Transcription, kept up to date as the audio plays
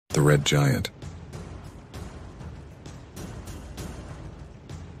the red giant.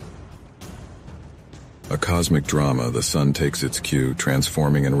 A cosmic drama, the sun takes its cue,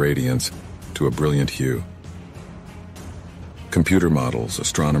 transforming in radiance to a brilliant hue. Computer models,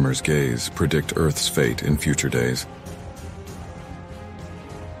 astronomers' gaze, predict Earth's fate in future days.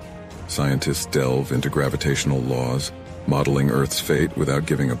 Scientists delve into gravitational laws, modeling Earth's fate without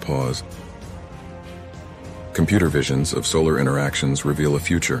giving a pause. Computer visions of solar interactions reveal a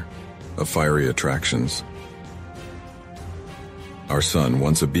future of fiery attractions. Our sun,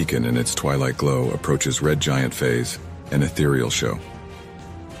 once a beacon in its twilight glow, approaches red giant phase, an ethereal show.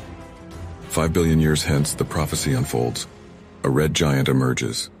 5 billion years hence, the prophecy unfolds. A red giant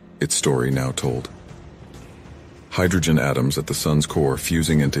emerges, its story now told. Hydrogen atoms at the sun's core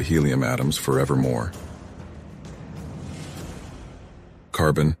fusing into helium atoms forevermore.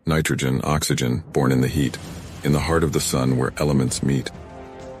 Carbon, nitrogen, oxygen, born in the heat, in the heart of the sun where elements meet.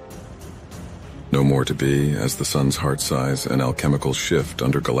 No more to be, as the sun's heart sighs, an alchemical shift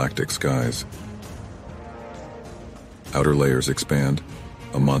under galactic skies. Outer layers expand,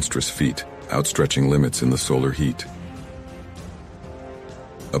 a monstrous feat, outstretching limits in the solar heat.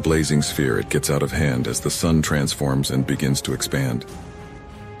 A blazing sphere, it gets out of hand as the sun transforms and begins to expand.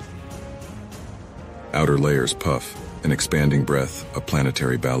 Outer layers puff, an expanding breath, a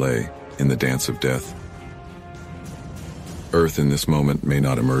planetary ballet in the dance of death. Earth in this moment may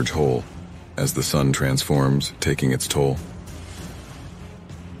not emerge whole, as the sun transforms, taking its toll.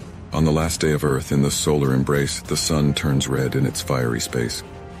 On the last day of Earth, in the solar embrace, the sun turns red in its fiery space.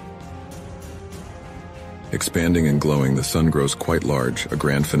 Expanding and glowing, the sun grows quite large, a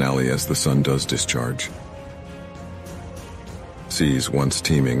grand finale as the sun does discharge. Seas once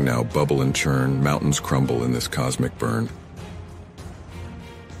teeming now bubble and churn, mountains crumble in this cosmic burn.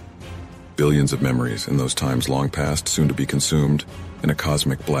 Billions of memories in those times long past, soon to be consumed in a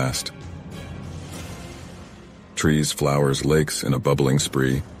cosmic blast. Trees, flowers, lakes in a bubbling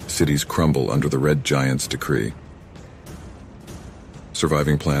spree, cities crumble under the red giant's decree.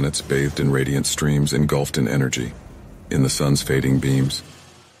 Surviving planets bathed in radiant streams, engulfed in energy, in the sun's fading beams.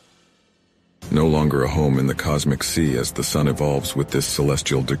 No longer a home in the cosmic sea as the sun evolves with this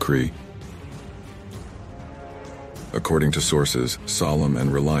celestial decree. According to sources, solemn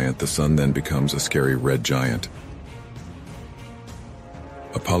and reliant, the sun then becomes a scary red giant.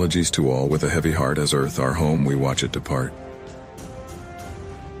 Apologies to all with a heavy heart, as Earth, our home, we watch it depart.